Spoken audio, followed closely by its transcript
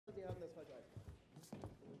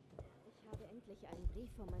ich einen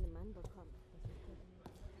Brief von meinem Mann bekommen.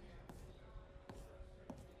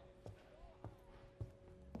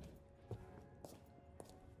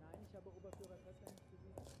 Nein, ich habe Oberführer Kessler nicht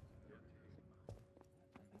gesehen.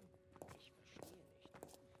 Ich verstehe nicht.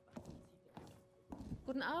 Was sind Sie denn?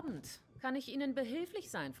 Guten Abend. Kann ich Ihnen behilflich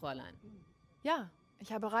sein, Fräulein? Ja,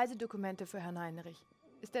 ich habe Reisedokumente für Herrn Heinrich.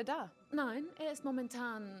 Ist er da? Nein, er ist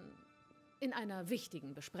momentan in einer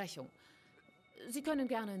wichtigen Besprechung. Sie können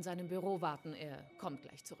gerne in seinem Büro warten, er kommt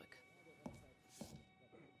gleich zurück.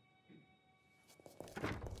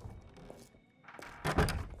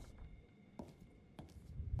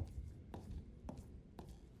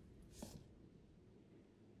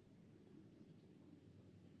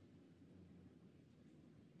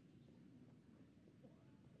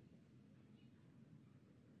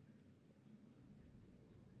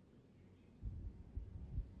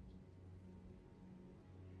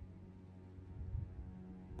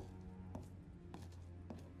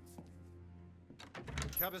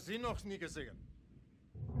 Ich habe Sie noch nie gesehen.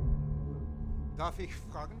 Darf ich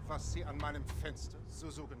fragen, was Sie an meinem Fenster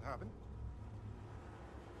zu suchen haben?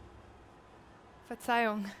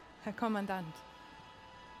 Verzeihung, Herr Kommandant.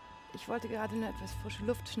 Ich wollte gerade nur etwas frische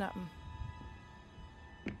Luft schnappen.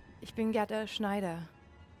 Ich bin Gerda Schneider.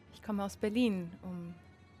 Ich komme aus Berlin, um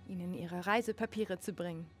Ihnen Ihre Reisepapiere zu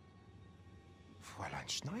bringen. Fräulein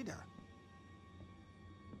Schneider.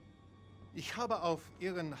 Ich habe auf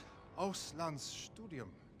Ihren Auslandsstudium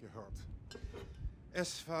gehört.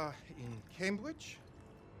 Es war in Cambridge,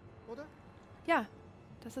 oder? Ja,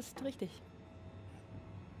 das ist richtig.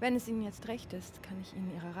 Wenn es Ihnen jetzt recht ist, kann ich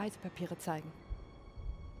Ihnen Ihre Reisepapiere zeigen.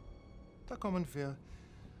 Da kommen wir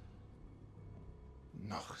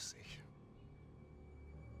noch sicher.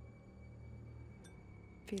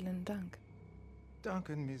 Vielen Dank.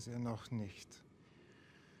 Danken mir sehr noch nicht.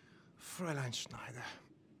 Fräulein Schneider.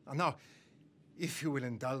 Now, if you will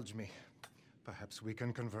indulge me, perhaps we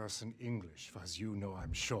can converse in English, as you know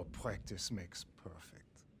I'm sure practice makes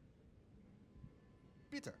perfect.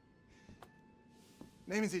 Bitte,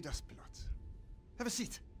 nehmen Sie das Blatt. Have a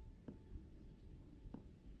seat.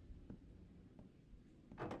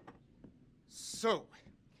 So,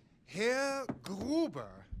 Herr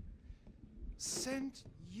Gruber sent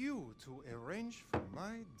you to arrange for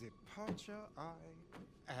my departure. I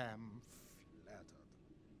am flattered.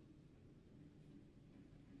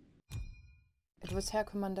 It was Herr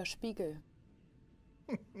Commander Spiegel.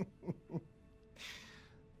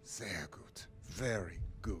 Sehr gut. Very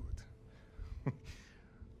good.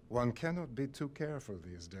 One cannot be too careful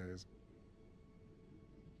these days.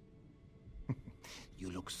 You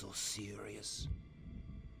look so serious.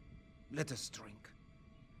 Let us drink.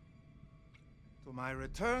 To my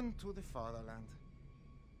return to the fatherland.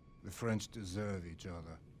 The French deserve each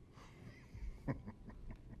other.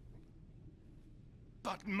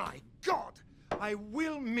 But my God, I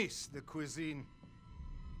will miss the cuisine.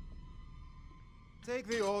 Take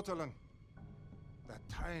the ortolan. That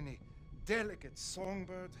tiny, delicate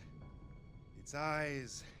songbird. Its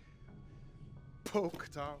eyes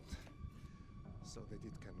poked out so that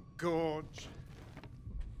it can gorge.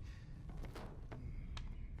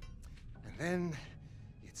 And then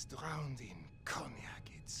it's drowned in cognac.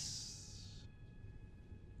 It's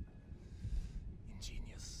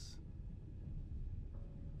ingenious.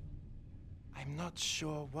 I'm not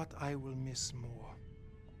sure what I will miss more.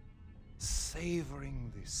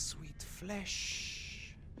 Savoring the sweet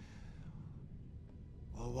flesh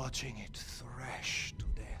or watching it thrash to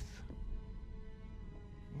death.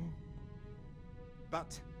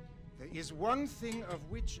 But there is one thing of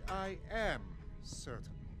which I am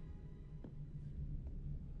certain.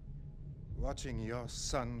 Watching your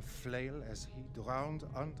son flail as he drowned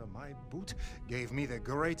under my boot gave me the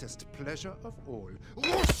greatest pleasure of all.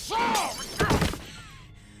 Rousseau!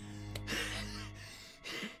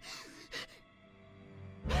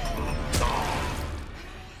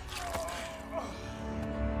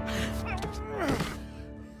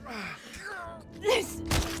 This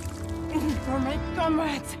is for my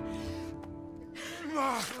comrades.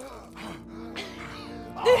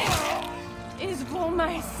 This is for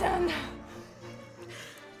my son.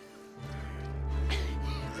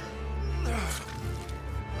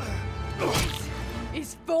 This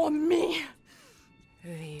is for me.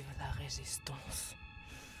 Vive la résistance.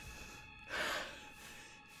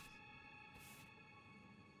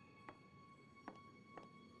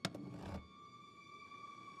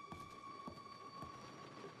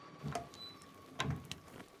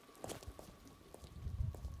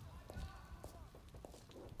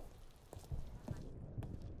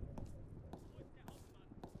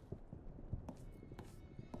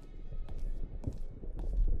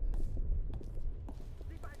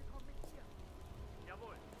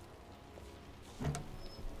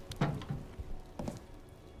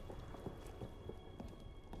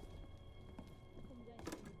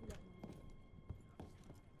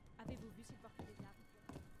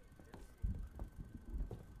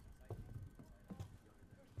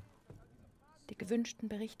 gewünschten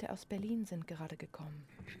Berichte aus Berlin sind gerade gekommen.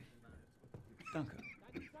 Danke.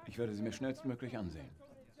 Ich werde sie mir schnellstmöglich ansehen.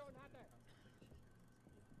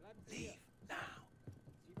 Leave now.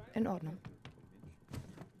 In Ordnung.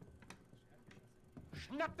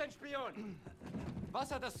 Schnappt den Spion!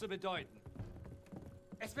 Was hat das zu bedeuten?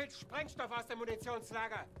 Es fehlt Sprengstoff aus dem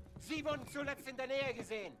Munitionslager. Sie wurden zuletzt in der Nähe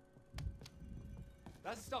gesehen.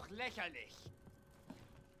 Das ist doch lächerlich.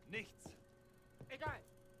 Nichts. Egal.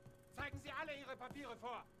 Zeigen Sie alle Ihre Papiere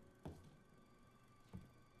vor.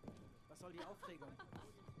 Was soll die Aufregung?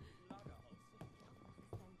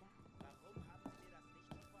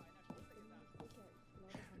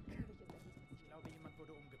 Ich glaube, jemand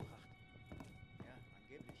wurde umgebracht. Ja,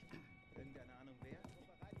 angeblich. Irgendeine Ahnung wer?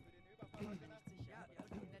 Bereit für den Überfall heute Nacht? Ja,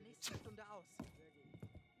 in der nächsten Stunde aus.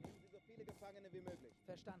 Nehmen Sie so viele Gefangene wie möglich.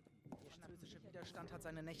 Verstanden. Der französische Widerstand hat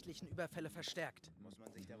seine nächtlichen Überfälle verstärkt. Muss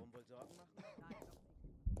man sich darum wohl Sorgen machen?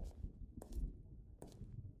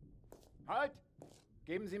 Halt!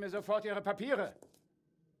 Geben Sie mir sofort Ihre Papiere!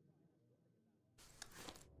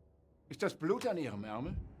 Ist das Blut an Ihrem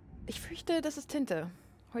Ärmel? Ich fürchte, das ist Tinte.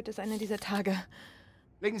 Heute ist einer dieser Tage.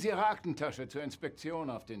 Legen Sie Ihre Aktentasche zur Inspektion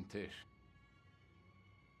auf den Tisch.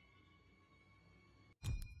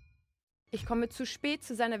 Ich komme zu spät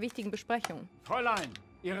zu seiner wichtigen Besprechung. Fräulein,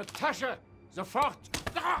 Ihre Tasche! Sofort!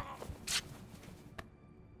 Ah!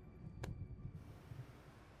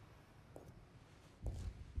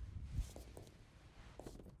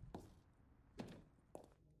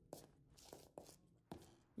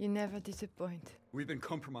 You never disappoint. We've been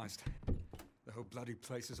compromised. The whole bloody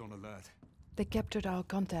place is on alert. They captured our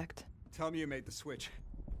contact. Tell me you made the switch.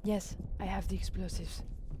 Yes, I have the explosives.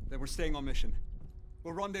 Then we're staying on mission.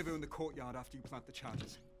 We'll rendezvous in the courtyard after you plant the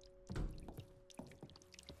charges.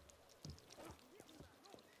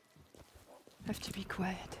 Have to be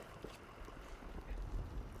quiet.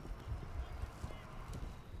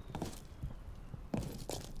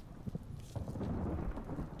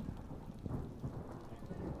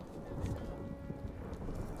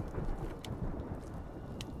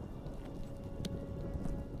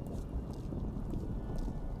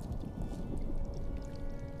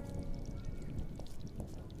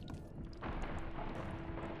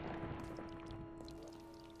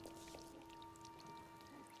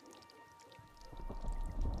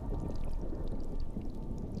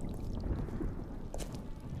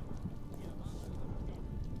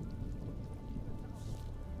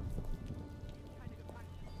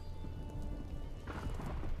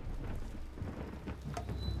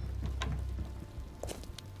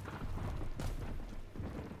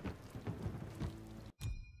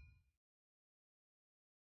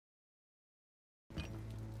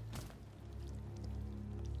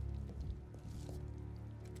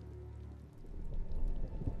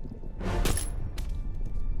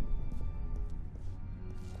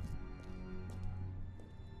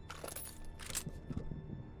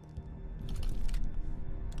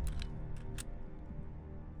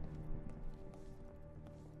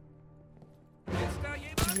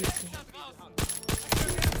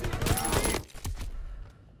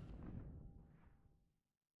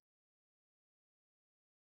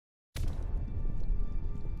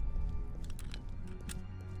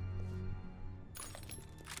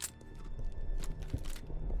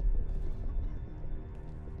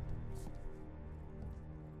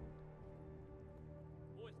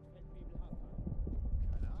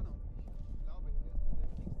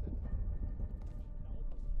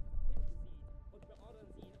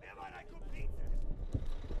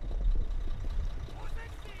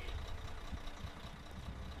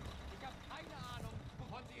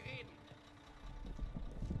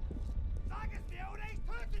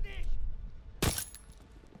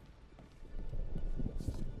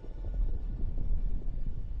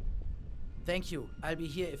 Thank you. I'll be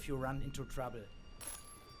here if you run into trouble.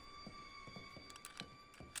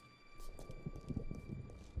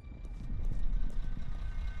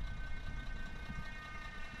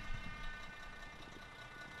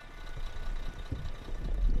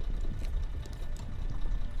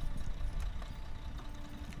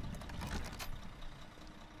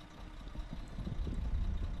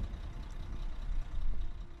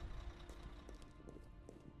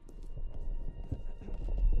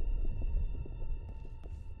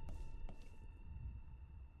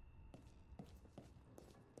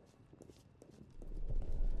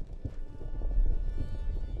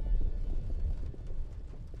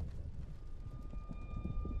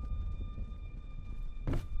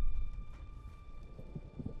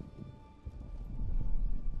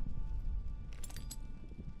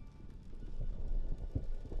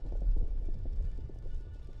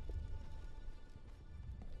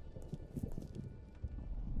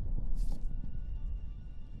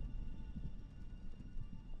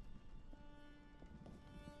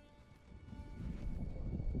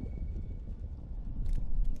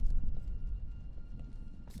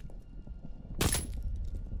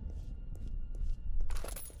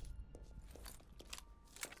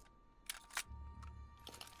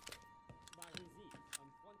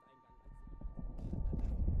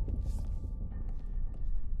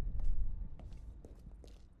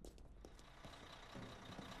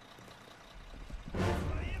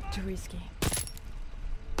 too risky.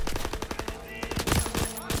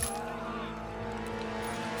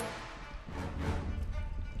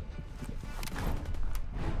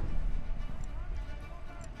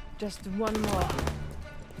 Just one more.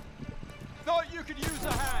 Thought you could use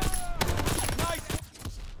a hand. Nice.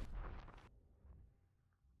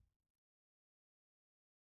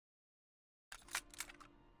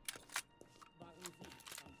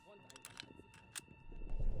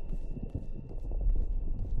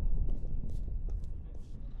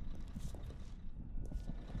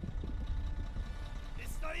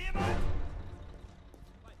 Ist da jemand?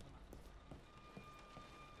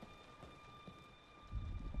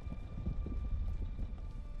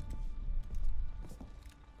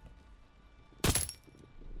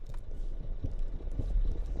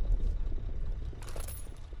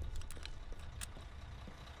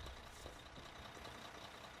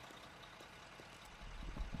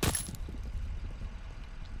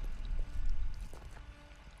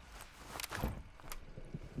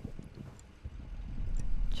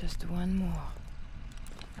 Just one more.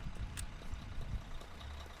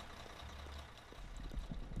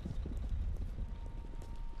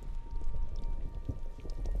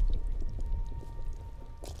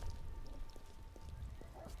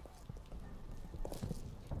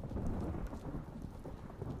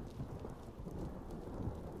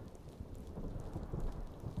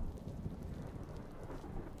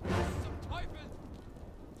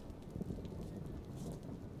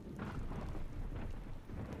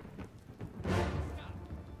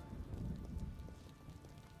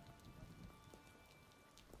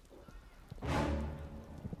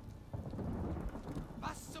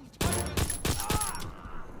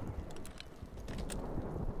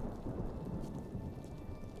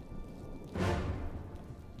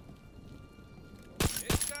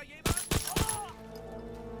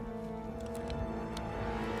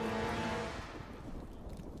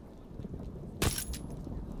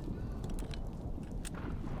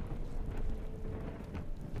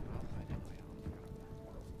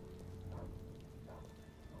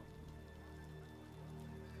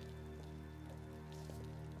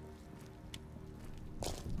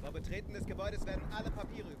 Vor Betreten des Gebäudes werden alle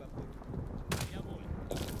Papiere überprüft. Jawohl.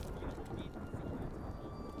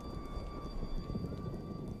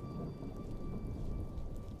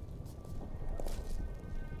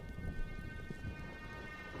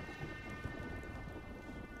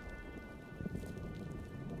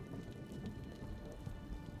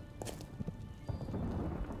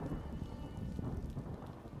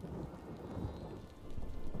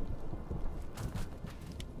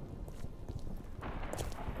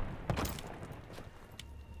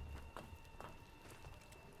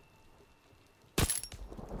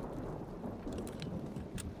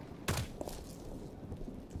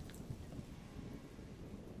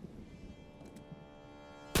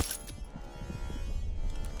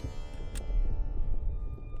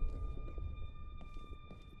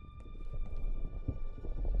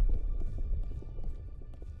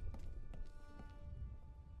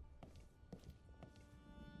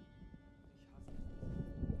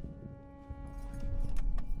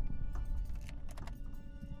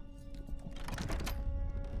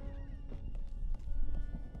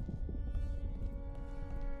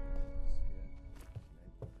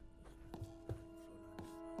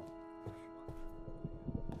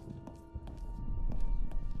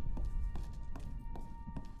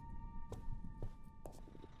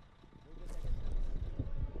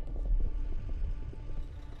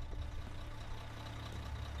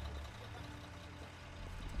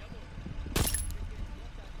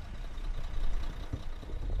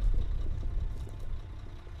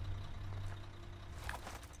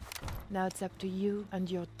 Now it's up to you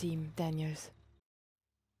and your team, Daniels.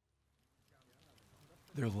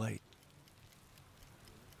 They're late.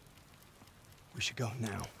 We should go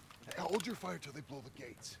now. Hey, hold your fire till they blow the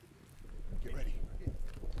gates. Get ready.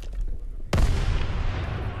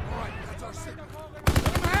 All right, that's our signal. Let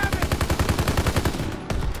them have it!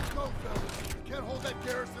 Let's go, fellas. We can't hold that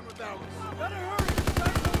garrison without us. Better hurry! You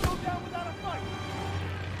guys don't go down without a fight!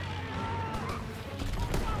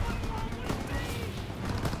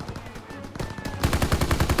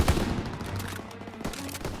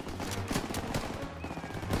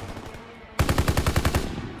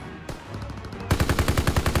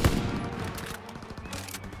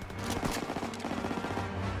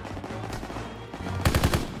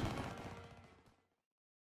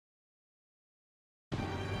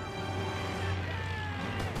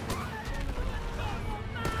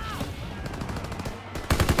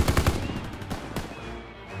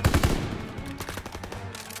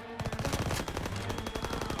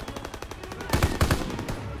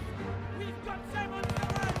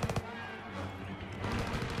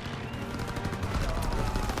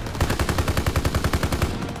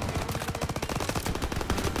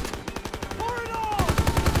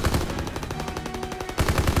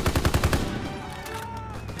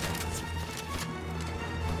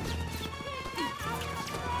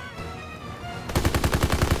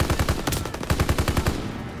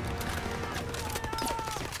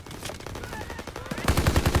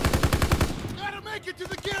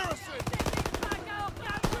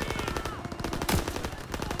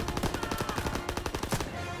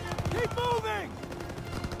 Keep moving!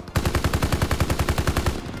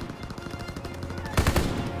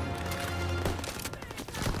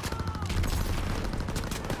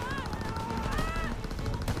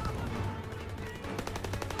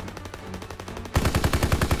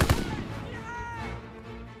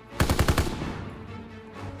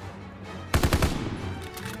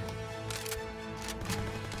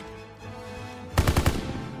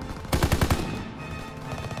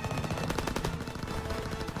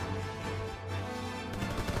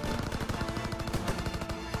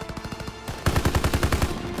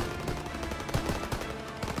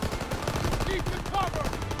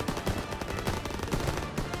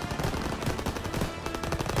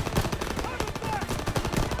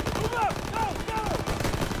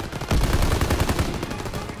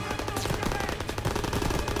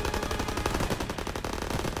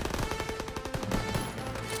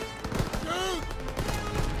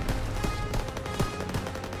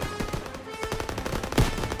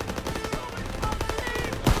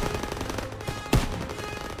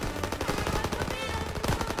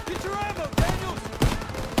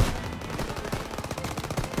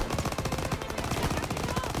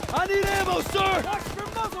 I need ammo, sir! Watch for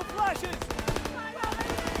muzzle flashes!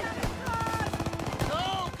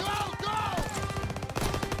 Go, go, go!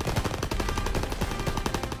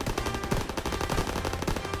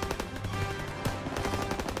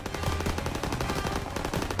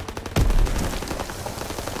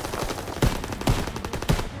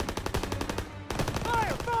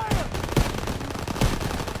 Fire! Fire!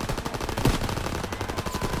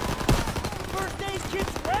 First aid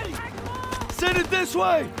kit's ready! Send it this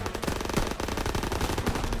way!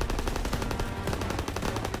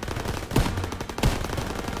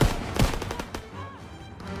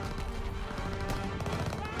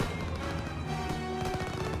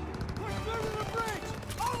 Push through to the bridge!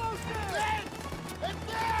 Almost there!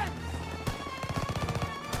 Advance!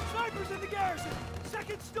 Snipers in the garrison!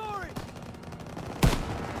 Second story!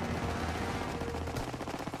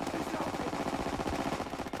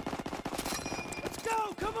 Let's go!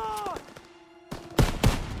 Come on!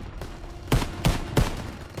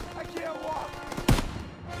 I can't walk!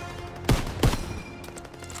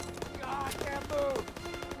 God, I can't move!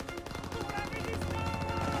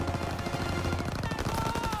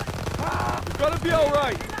 You're gonna be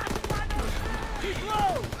alright! Keep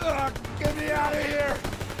low! Get me out of here!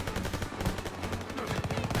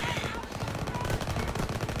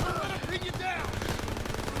 I'm gonna pin you down!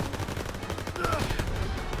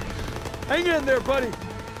 Hang in there, buddy!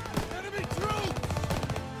 Enemy troops!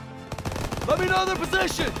 Let me know their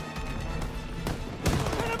position!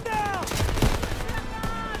 Pin him down!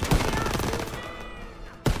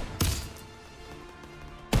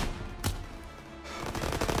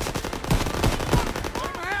 Let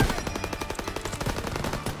 'em have it!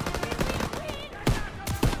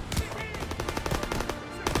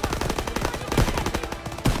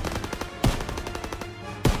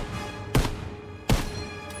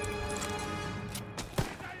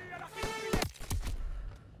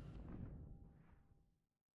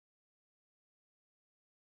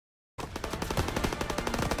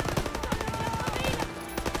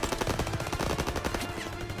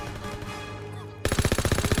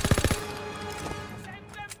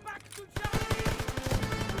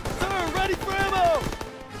 Sir, ready for ammo!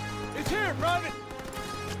 It's here, Private!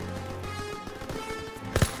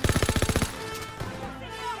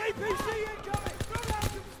 APC incoming! Throw down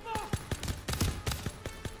some smoke!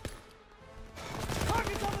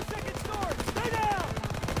 Target's on the second story! Stay down!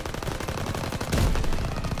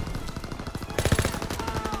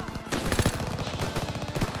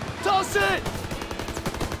 Toss it!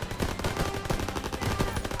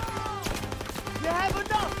 You have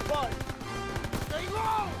enough, bud! Stay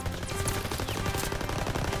low!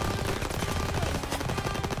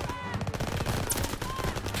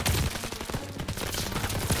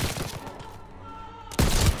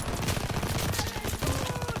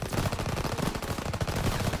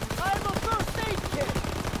 I have a first aid kit!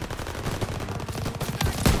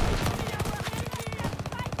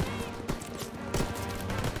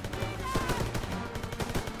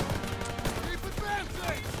 Keep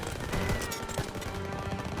advancing!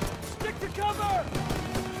 Stick to cover!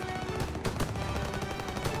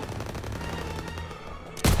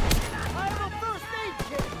 I have a first aid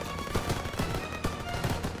kit!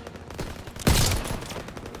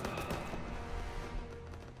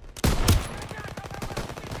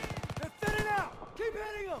 They're thinning out! Keep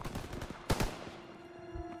hitting them!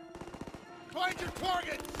 Find your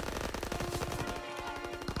targets!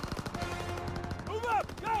 Move up!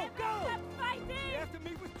 Go! Go! We have to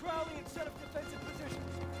meet with Crowley and set up defensive positions.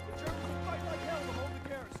 The Germans will fight like hell to hold the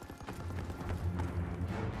garrison.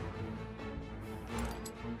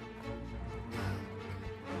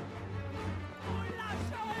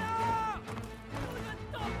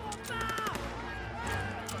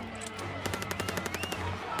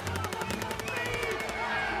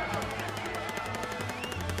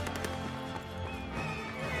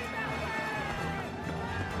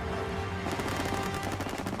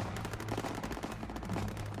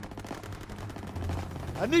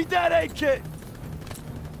 I need that aid kit!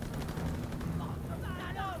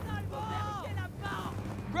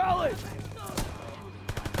 Rally!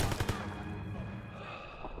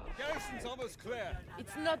 Garrison's almost clear.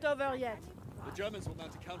 It's not over yet. The Germans will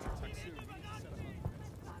mount a counterattack soon. We need to set up our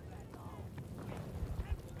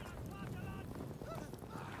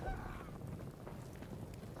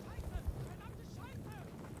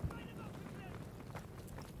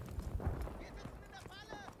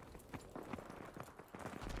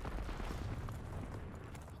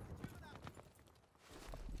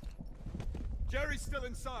Jerry's still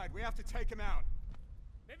inside. We have to take him out.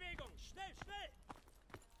 Bewegung! Schnell, schnell!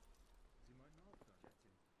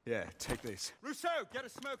 Yeah, take this. Rousseau, get a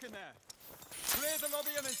smoke in there. Clear the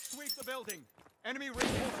lobby and then sweep the building. Enemy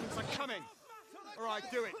reinforcements are coming. All right,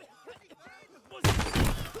 do it.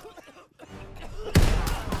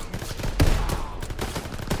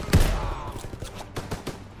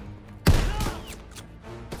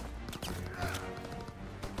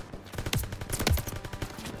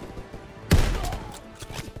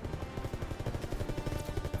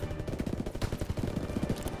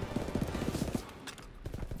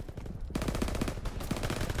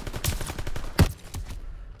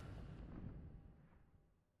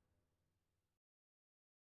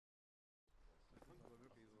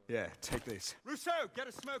 Yeah, take this. Rousseau, get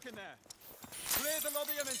a smoke in there. Clear the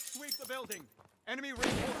lobby and then sweep the building. Enemy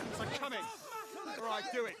reinforcements are coming. All right,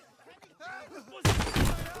 do it.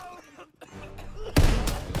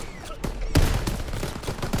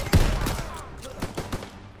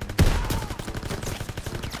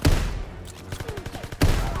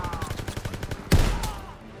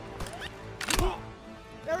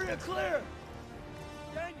 Area clear!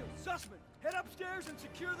 Daniel, Sussman, head upstairs and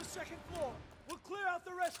secure the second floor. We'll clear out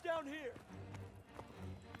the rest down here.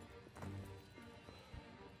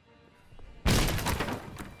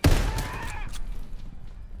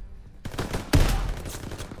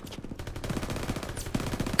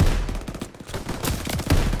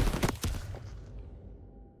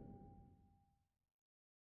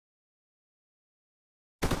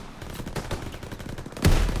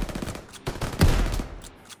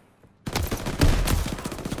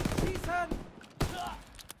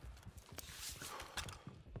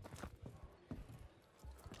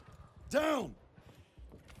 Down!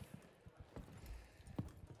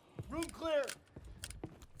 Room clear.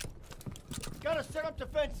 Gotta set up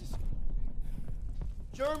defenses.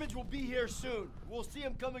 Germans will be here soon. We'll see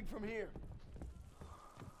them coming from here.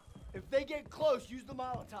 If they get close, use the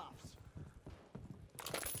Molotovs.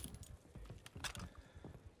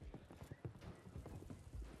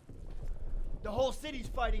 The whole city's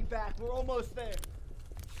fighting back. We're almost there.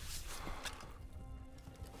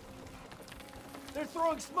 They're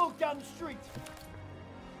throwing smoke down the street.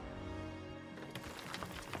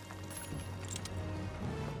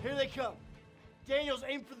 Here they come. Daniels,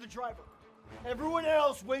 aim for the driver. Everyone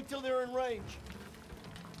else, wait till they're in range.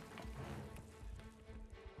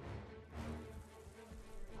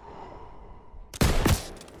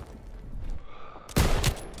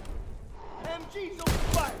 MG's open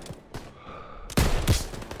fire.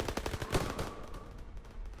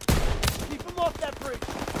 Keep them off that bridge.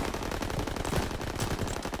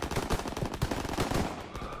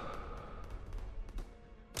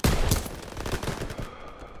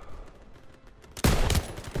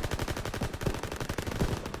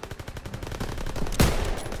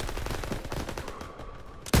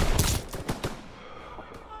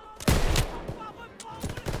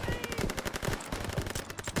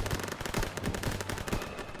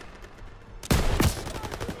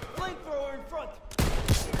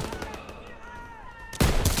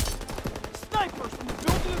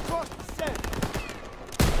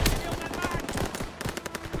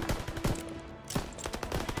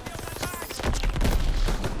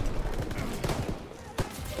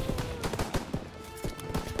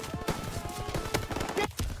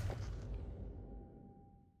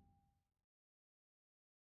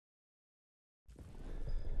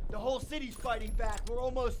 The whole city's fighting back. We're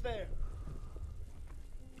almost there.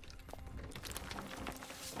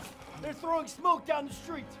 They're throwing smoke down the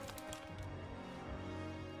street.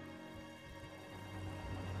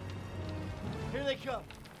 Here they come.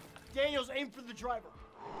 Daniels, aim for the driver.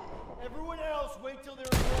 Everyone else, wait till they're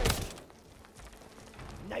in range.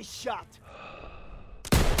 Nice shot.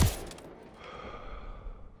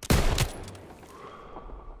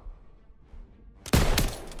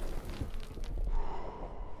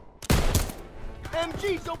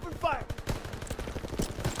 MG's open fire.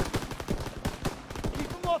 Keep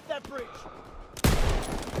them off that bridge.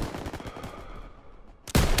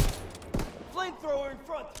 Flamethrower in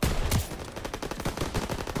front.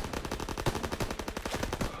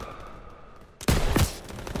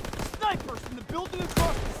 building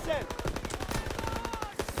across the center.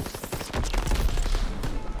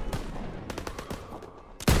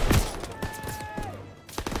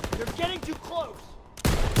 They're getting too close.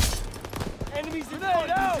 Enemies in front,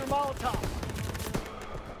 use your Molotov.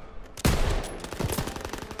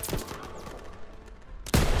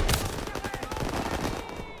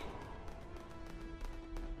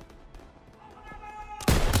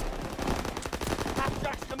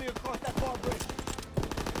 Half-track's coming across that far bridge.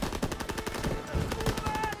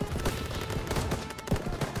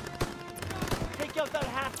 Take out that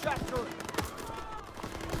half-track turret.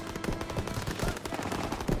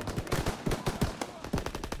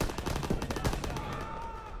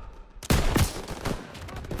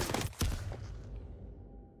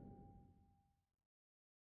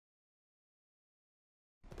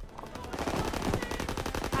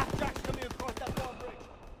 Half-track's coming across that far bridge.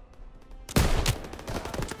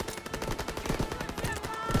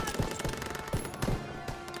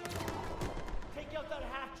 Take out that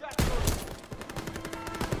half-track turret.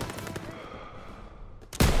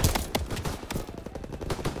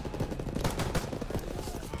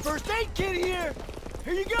 First aid kit here!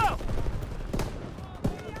 Here you go!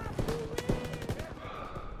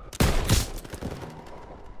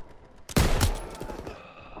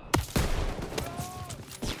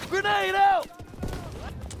 Grenade out!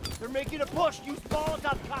 They're making a push. Use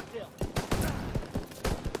Molotov cocktail.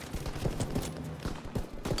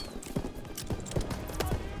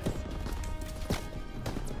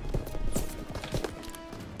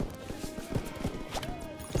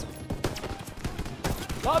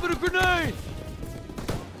 Lob it a grenade!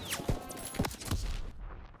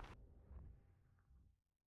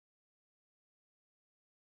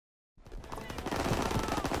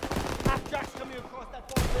 Half-track's coming across that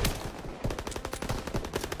far bridge.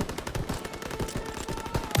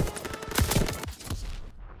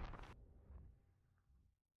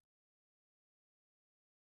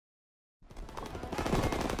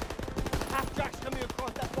 Half-track's coming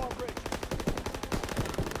across that far bridge.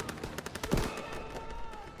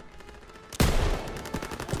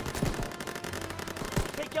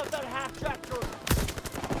 Take out that half-track turret.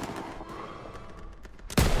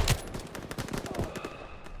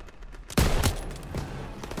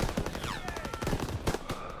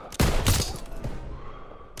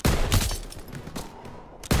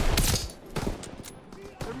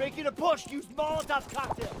 They're making a push. Use Molotov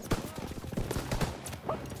cocktail.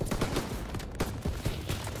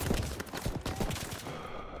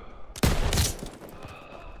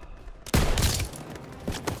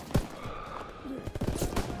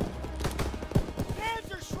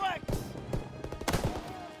 Hands are shreks!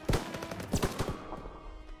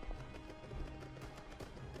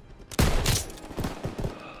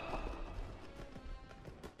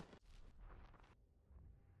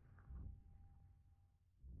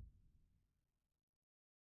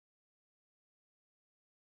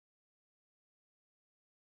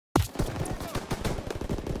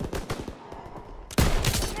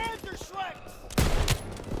 Hands are shreks!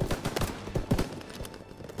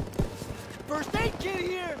 First aid kit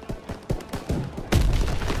here!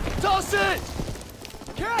 Toss it!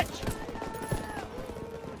 Catch!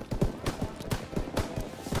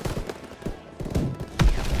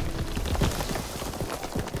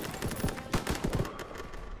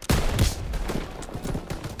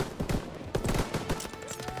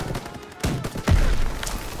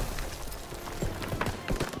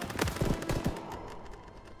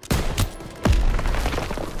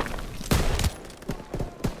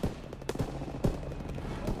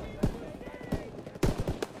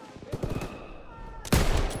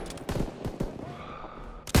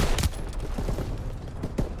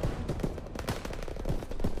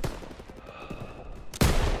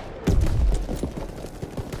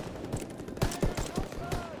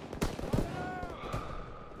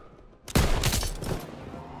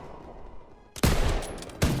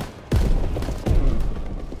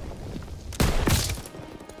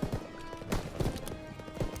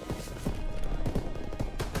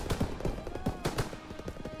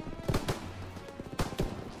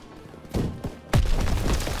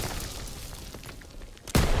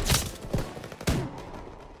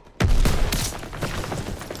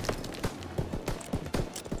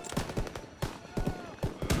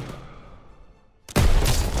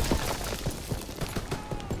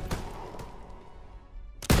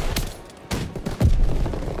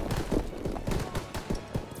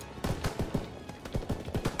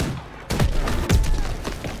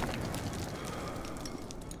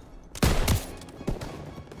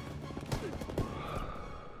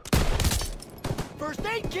 First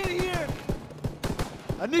aid kit here!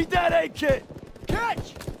 I need that aid kit!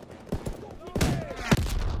 Catch!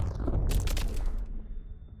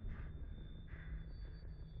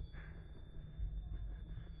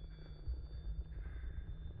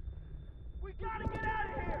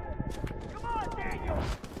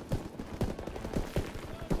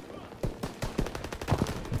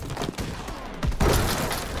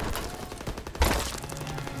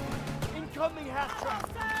 half-track.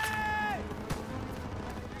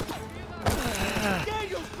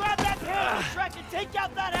 Daniels, grab that hammer track and take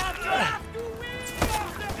out that half-track!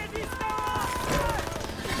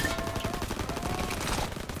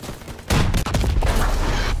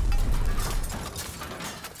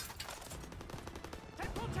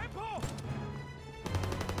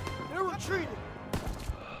 They're retreating!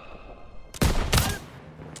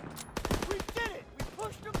 We did it! We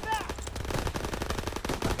pushed them back!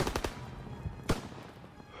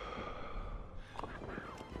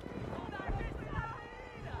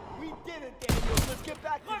 We did it, Daniels! Let's get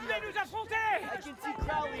back to the others. I can see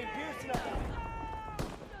Crowley and Pearson up there.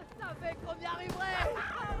 Je savais qu'on y arriverait!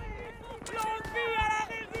 Longue vie à la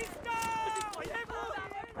résistance! Croyez-vous? On a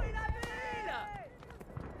repris la ville!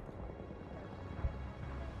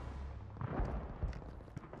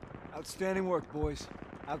 Outstanding work, boys.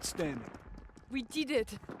 Outstanding. We did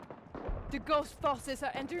it. The ghost forces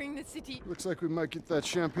are entering the city. Looks like we might get that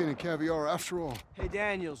champagne and caviar after all. Hey,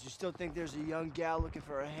 Daniels, you still think there's a young gal looking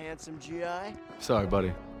for a handsome GI? Sorry,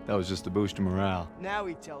 buddy. That was just to boost your morale. Now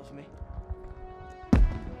he tells me.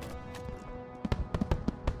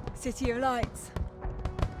 City of Lights.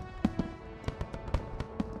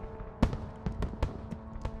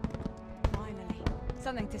 Finally.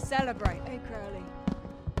 Something to celebrate, eh, Crowley?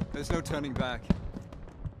 There's no turning back.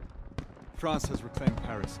 France has reclaimed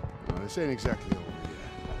Paris. No, this ain't exactly over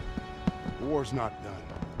yet. The war's not done.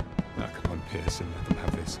 Now come on, Pearson, let them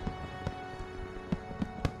have this.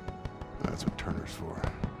 That's what Turner's for.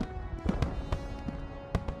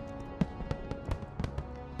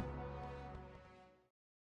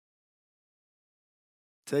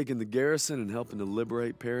 Taking the garrison and helping to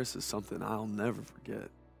liberate Paris is something I'll never forget.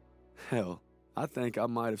 Hell, I think I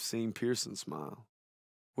might have seen Pearson smile.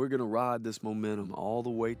 We're gonna ride this momentum all the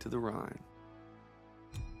way to the Rhine.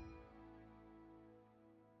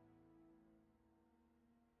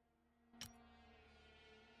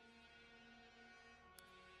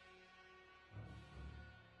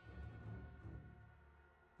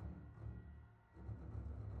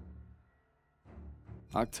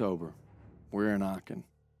 October. We're in Aachen.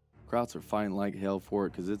 Krauts are fighting like hell for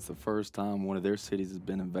it because it's the first time one of their cities has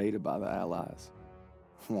been invaded by the Allies.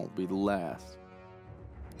 Won't be the last.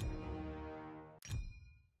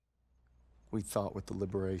 We thought with the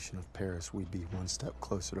liberation of Paris we'd be one step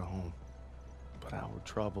closer to home. But our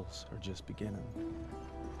troubles are just beginning.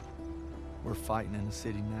 We're fighting in a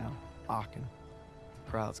city now, Aachen.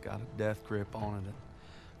 Kraut's got a death grip on it, and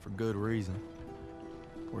for good reason.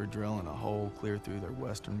 We're drilling a hole clear through their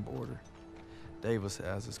western border. Davis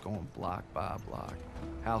has us going block by block,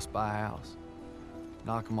 house by house.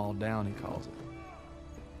 Knock them all down, he calls it.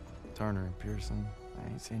 Turner and Pearson, I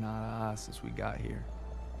ain't seen eye to eye since we got here.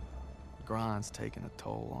 The grind's taking a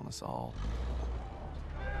toll on us all.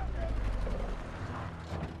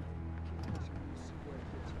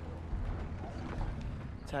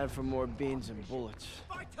 Time for more beans and bullets.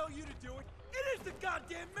 If I tell you to do it, it is the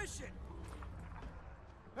goddamn mission!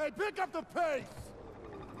 Hey, pick up the pace!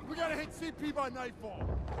 We gotta hit CP by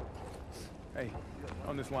nightfall. Hey,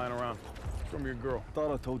 on this lying around. Show me your girl.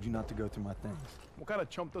 Thought I told you not to go through my things. What kind of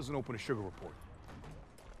chump doesn't open a sugar report?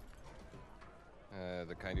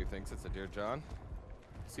 The kind who thinks it's a Dear John.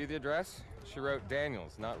 See the address? She wrote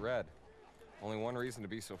Daniels, not Red. Only one reason to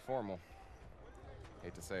be so formal.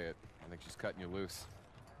 Hate to say it, I think she's cutting you loose.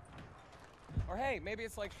 Or hey, maybe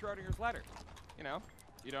it's like Schrodinger's letter. You know,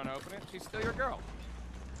 you don't open it, she's still your girl.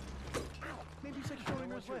 Maybe it's like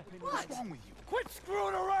Schrodinger's letter. What's wrong with you? Quit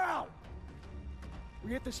screwing around!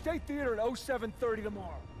 We hit the State Theater at 07:30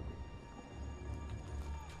 tomorrow.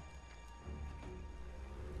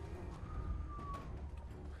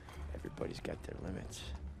 Everybody's got their limits.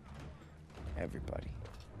 Everybody.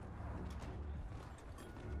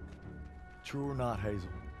 True or not, Hazel,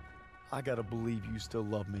 I gotta believe you still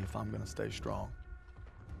love me if I'm gonna stay strong.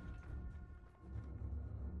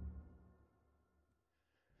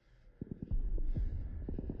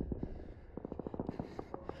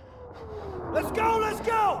 Let's go, let's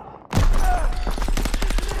go!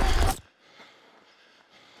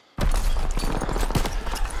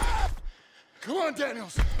 Come on,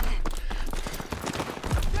 Daniels!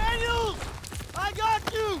 Daniels! I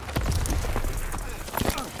got you!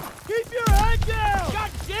 Keep your head down!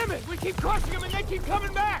 God damn it! We keep crushing them and they keep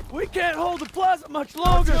coming back! We can't hold the plaza much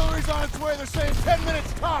longer! Artillery's on its way, they're saying 10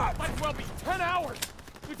 minutes tops! Might as well be 10 hours!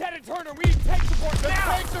 Lieutenant Turner, we need tank support The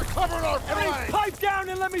now! tanks are covering our Everybody flank! pipe down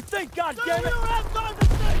and let me think, goddammit! We don't have time to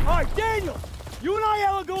think! All right, Daniel! You and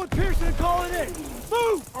I go with Pearson and call it in!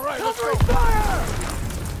 Move! All right, Covering let's go. fire!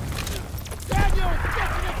 Daniels, get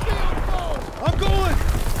to the field goal! I'm going!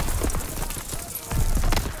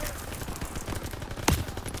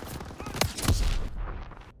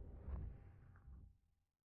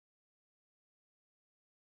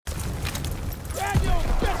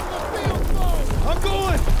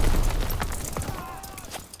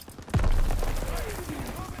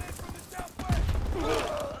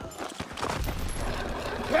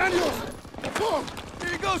 Boom!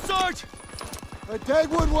 Here you go, Sarge!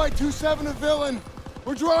 WWII 27 to Villain.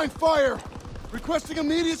 We're drawing fire. Requesting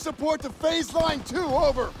immediate support to phase line 2,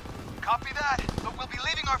 over. Copy that, but we'll be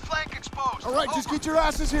leaving our flank exposed. All right, just get your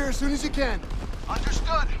asses here as soon as you can.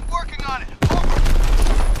 Understood. Working on it. Over.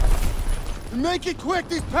 Make it quick,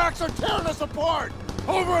 these packs are tearing us apart!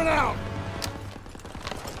 Over and out!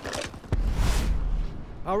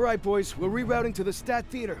 All right, boys, we're rerouting to the Stat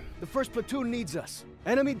Theater. The first platoon needs us.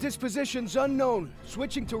 Enemy dispositions unknown.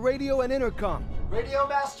 Switching to radio and intercom. Radio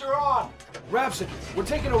master on! Rapson, we're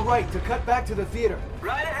taking a right to cut back to the theater.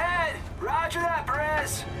 Right ahead! Roger that,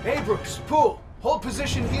 Perez! Abrams, Poole, hold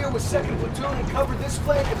position here with 2nd Platoon and cover this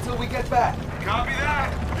flank until we get back. Copy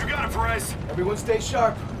that! You got it, Perez! Everyone stay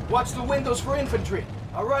sharp. Watch the windows for infantry.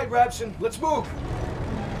 All right, Rapson, let's move.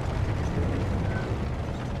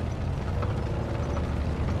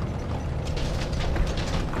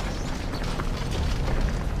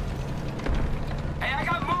 Hey, I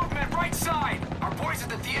got movement right side! Our boys at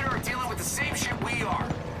the theater are dealing with the same shit we are.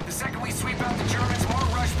 The second we sweep out the Germans, more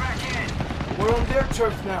rush back in. We're on their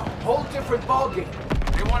turf now. Whole different ballgame.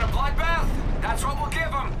 They want a bloodbath? That's what we'll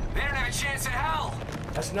give them. They don't have a chance in hell.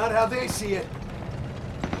 That's not how they see it.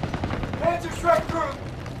 Panzer strike group!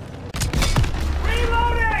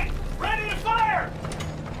 Reloading! Ready to fire!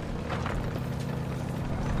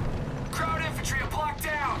 Crowd infantry are blocked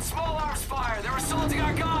down. Small arms fire. They're assaulting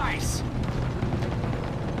our guys.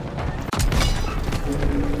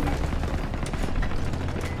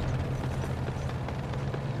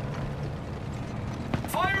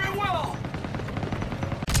 Fire at will!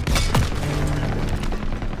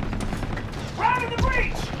 Round in the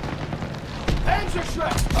breach! Panzer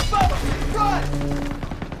Shrek! Above us! Run!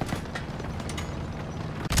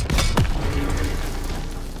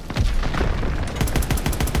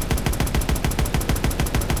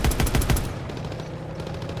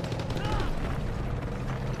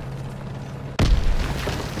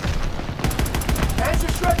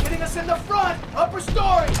 Panzer Shrek hitting us in the front! Upper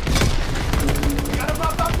story! We gotta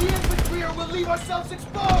mop out the infantry or we'll leave ourselves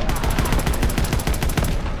exposed!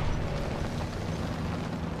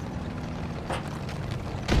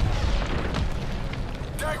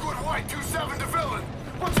 WWII 27 to Villain.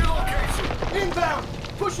 What's your location? Inbound!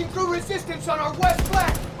 Pushing through resistance on our west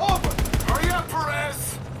flank! Over! Hurry up,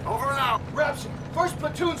 Perez! Over and out! Rapson, 1st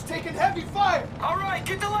Platoon's taking heavy fire! All right,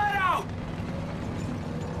 get the lead out!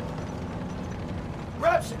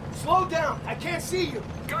 Rapson, slow down! I can't see you!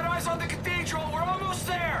 Got eyes on the cathedral. We're almost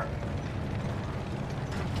there.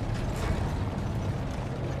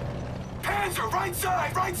 Panzer, right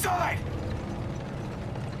side! Right side!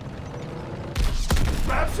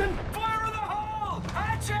 Rapson? Fire in the hole!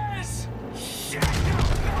 Hatches! Shit! No!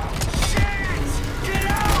 Shit! Get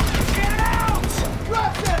out! Get out!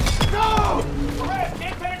 Rapson! No! Perez,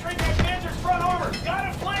 can't penetrate that Panzer's front armor.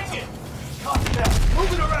 Gotta flank it! Copy that.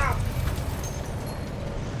 Move it around!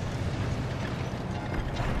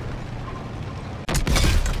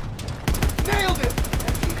 Nailed him!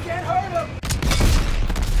 He can't hurt him!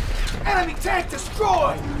 Enemy tank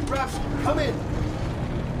destroyed! Rapson, come in.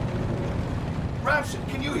 Rapson,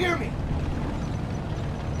 can you hear me?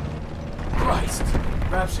 Christ!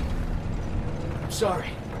 Rapson, I'm sorry.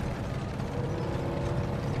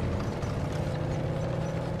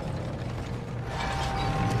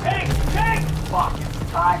 Tank! Tank! Fuck!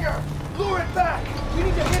 Tiger! Lure it back! We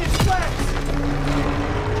need to hit its flanks!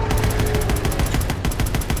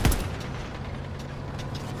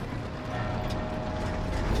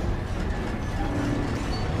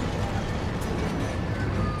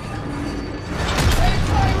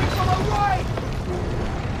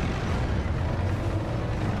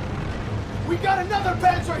 We got another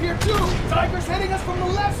Panzer here too! Tiger's hitting us from the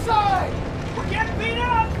left side! We're getting beat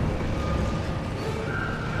up!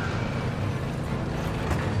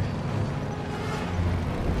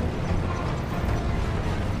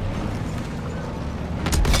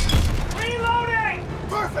 Reloading!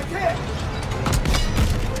 Perfect hit!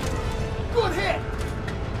 Good hit!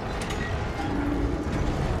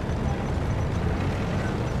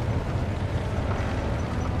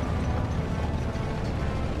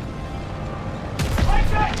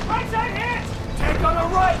 Right side hit! Tank on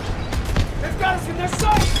the right! They've got us in their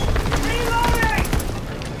sights! Reloading!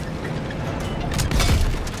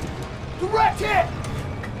 Direct hit!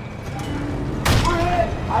 We're hit!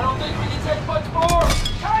 I don't think we can take much more!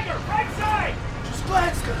 Tiger, right side! Just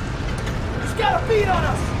glanced him! He's got a beat on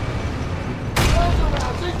us! Guns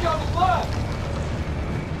around, incoming left!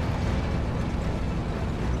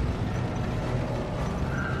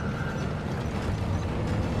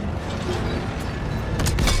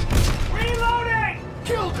 Reloading!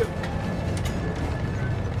 Killed him!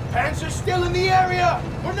 Panzer's still still in the area!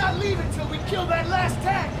 We're not leaving till we kill that last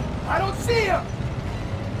tank! I don't see him!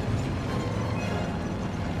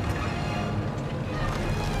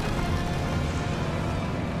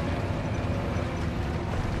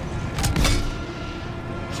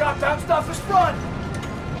 Shot down stuff is front!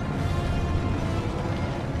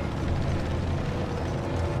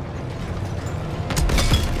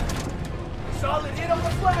 Solid hit on the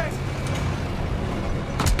flank!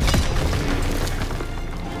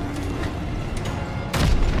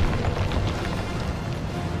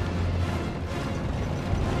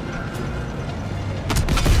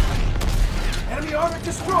 Enemy armor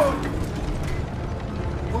destroyed!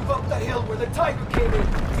 Move up the hill where the Tiger came in.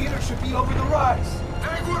 Theater should be over the rise.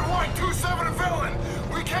 Dagwood White 27 to Villain!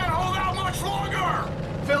 We can't hold out much longer!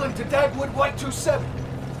 Villain to Dagwood White 27.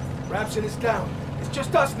 Ramson is down. It's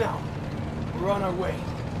just us now. We're on our way.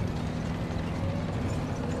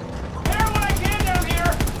 Prepare what I can down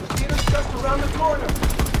here! The theater's just around the corner.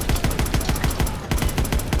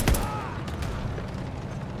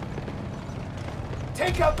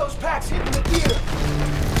 Take out those packs hitting the theater.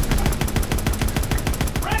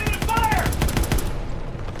 Ready to fire!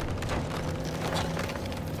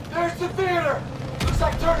 There's the theater! Looks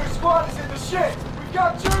like Turner's squad is in the shed. We've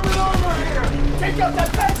got German armor here! Take out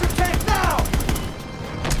that Panzer tank now!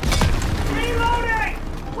 Reloading!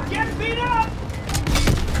 We're getting beat up!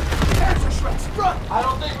 Panzer Shreks, front! I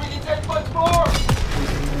don't think we can take much more!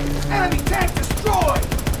 Enemy tank destroyed!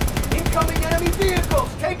 Incoming enemy vehicles!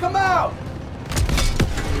 Take them out!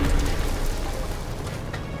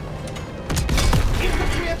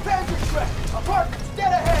 Infantry and Panzer Shrek! Apartments,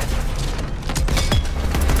 dead ahead!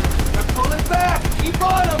 They're pulling back! Keep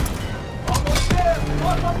on them! Almost there!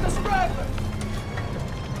 Walk up the straggler!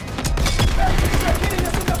 Panzer Shrek hitting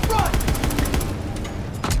us in the front!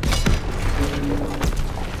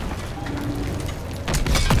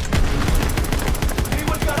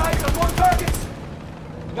 Anyone got eyes on more targets?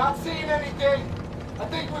 Not seeing anything. I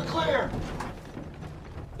think we're clear.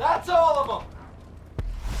 That's all of them.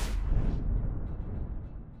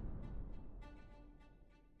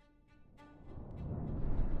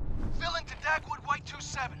 Villain to Dagwood White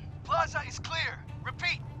 27. Plaza is clear.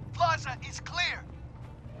 Repeat, Plaza is clear.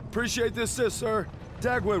 Appreciate the assist, sir.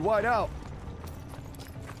 Dagwood, White out.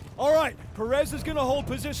 All right, Perez is gonna hold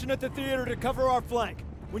position at the theater to cover our flank.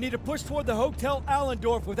 We need to push toward the Hotel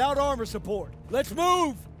Allendorf without armor support. Let's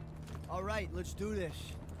move! All right, let's do this.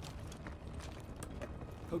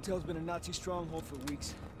 Hotel's been a Nazi stronghold for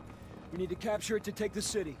weeks. We need to capture it to take the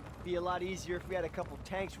city. Be a lot easier if we had a couple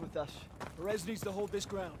tanks with us. Perez needs to hold this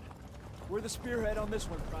ground. We're the spearhead on this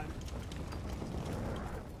one, Private.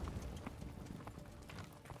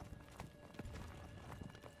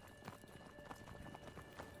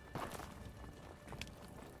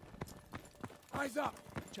 Eyes up!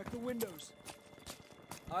 Check the windows.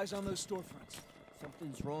 Eyes on those storefronts.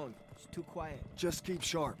 Something's wrong. It's too quiet. Just keep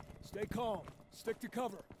sharp. Stay calm. Stick to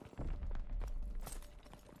cover.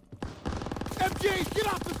 MGs, get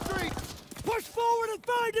off the street! Push forward and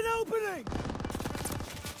find an opening!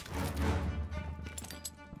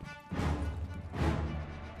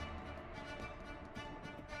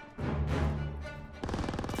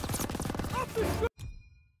 Up the street!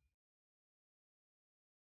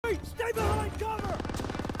 Stay behind cover!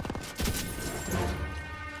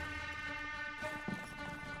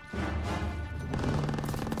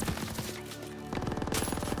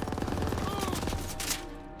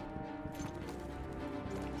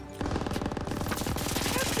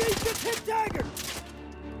 Just hit Dagger!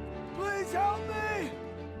 Please help me!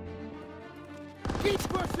 Keep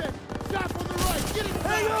pushing! Stop on the right! Get it!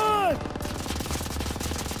 Hang on!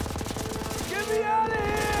 Get me out of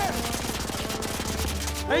here!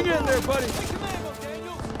 Hang in there, buddy! Take command,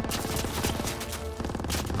 Daniels!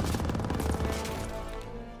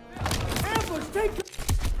 Ambush, take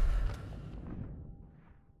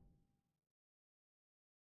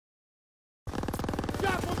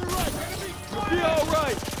Stop on the right! Enemy! Be all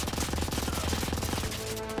right!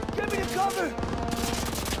 Get me to cover!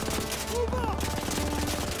 Move up!